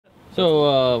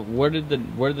So where did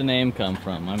the name come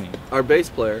from? I mean, our bass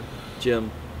player,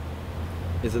 Jim,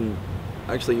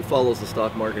 actually he follows the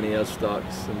stock market and he has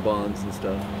stocks and bonds and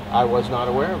stuff. I was not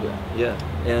aware of that. Yeah,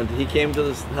 and he came to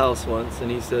this house once and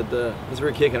he said, as we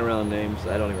were kicking around names,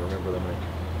 I don't even remember them. And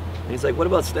he's like, what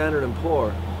about Standard and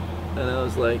Poor? And I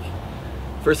was like,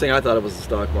 first thing I thought it was the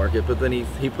stock market, but then he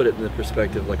put it in the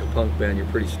perspective like a punk band, you're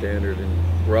pretty standard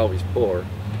and we're always poor.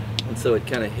 And so it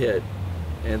kind of hit.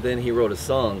 And then he wrote a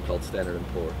song called Standard and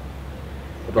Poor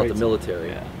about the military.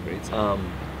 Yeah, great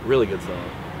song. Really good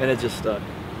song. And it just stuck.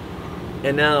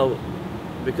 And now,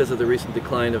 because of the recent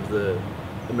decline of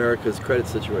America's credit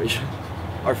situation,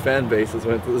 our fan base has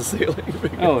went to the ceiling.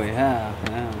 Oh yeah,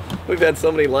 yeah. We've had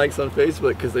so many likes on Facebook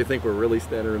because they think we're really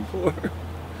Standard and Poor.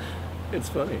 It's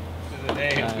funny.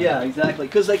 Yeah, exactly.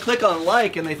 Because they click on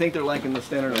like and they think they're liking the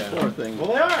Standard and Poor thing.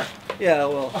 Well, they are. Yeah,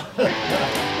 well.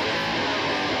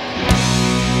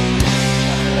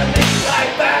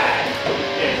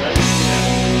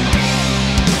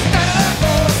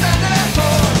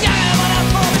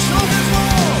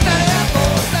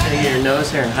 Your nose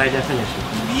hair in high definition.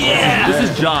 Yeah! This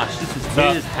is Josh. This is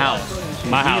his house.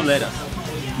 My house. He let us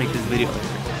make this video.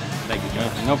 Thank you.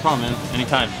 No problem, man.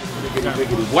 Anytime.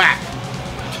 Whack!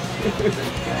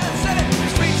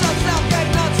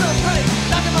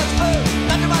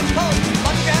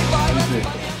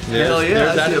 Hell yeah,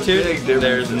 there's attitude.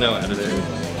 There's no attitude.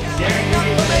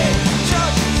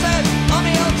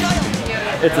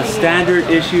 It's a standard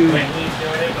issue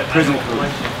prison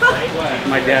code.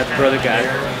 My dad's brother got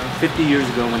it 50 years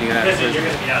ago when he got out of prison.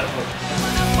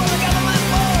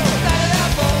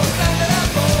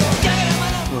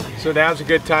 So now's a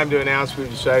good time to announce we've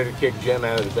decided to kick Jim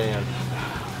out of the band.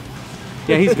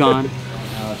 Yeah, he's gone.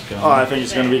 Oh, I think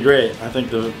it's going to be great. I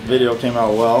think the video came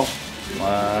out well.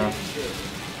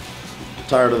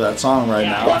 Tired of that song right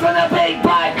now.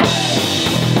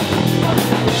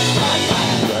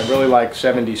 I really like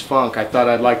 70s funk. I thought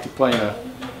I'd like to play in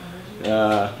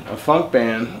a funk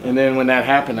band, and then when that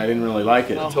happened, I didn't really like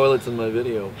it. The toilet's in my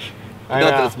video. I Not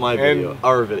know. that it's my video,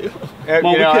 our video.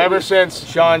 Ever since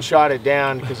Sean shot it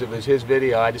down because it was his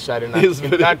video, I decided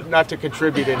not to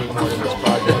contribute anymore to this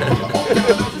project.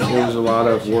 It was a lot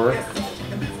of work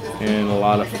and a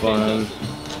lot of fun,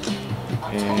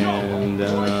 and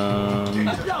it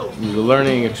was a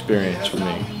learning experience for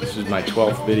me. This is my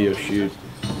 12th video shoot,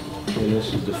 and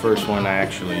this is the first one I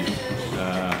actually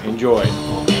enjoyed.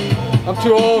 I'm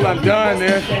too old, I'm done,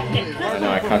 dude. I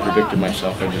know I contradicted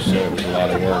myself, I just said it was a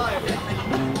lot of work.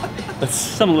 That's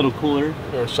something a little cooler.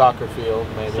 Or a soccer field,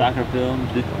 maybe. Soccer field,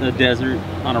 the desert,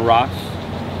 on a rock.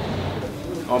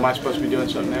 Oh, am I supposed to be doing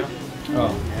something now?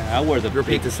 Oh, yeah, I wear the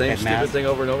Repeat the same stupid thing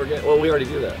over and over again? Well, we already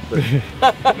do that. But.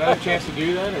 Another chance to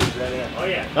do that, or is that it? Oh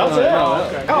yeah. That's it. Oh,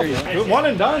 okay. Oh, one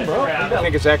and done, bro. I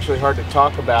think it's actually hard to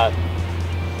talk about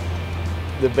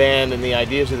the band and the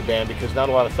ideas of the band because not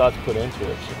a lot of thought's put into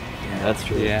it. So. Yeah. That's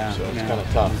true. Yeah. So it's kind of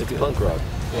tough. It's punk rock.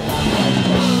 Yeah.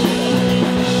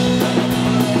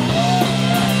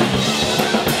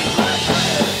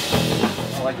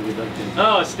 I like to do duct tape.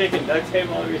 Oh, sticking duct tape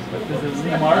all over your stuff. Does it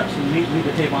leave marks and leave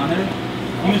the tape on there?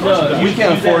 We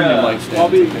can't afford new mic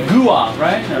stands. Goo off,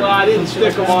 right? Well, I didn't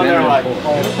stick them on there like.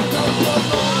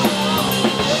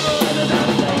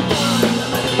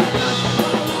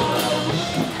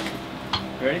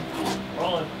 Ready?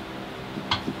 Rolling.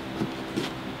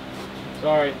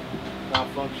 Sorry,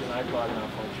 malfunction. iPod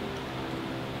malfunction.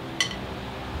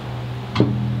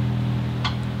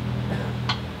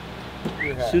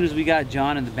 As soon as we got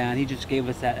John in the band, he just gave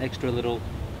us that extra little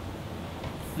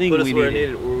thing Put us we where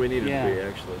needed. we needed Yeah. to be,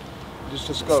 actually. Just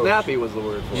a scope. Snappy was the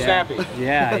word for it. Snappy.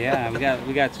 Yeah, yeah.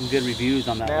 We got some good reviews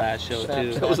on that last show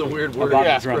too. That was a weird word. About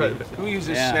Yeah, drumming. Who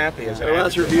uses Yeah. snappy as Well,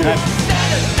 that's reviewed.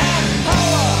 Standard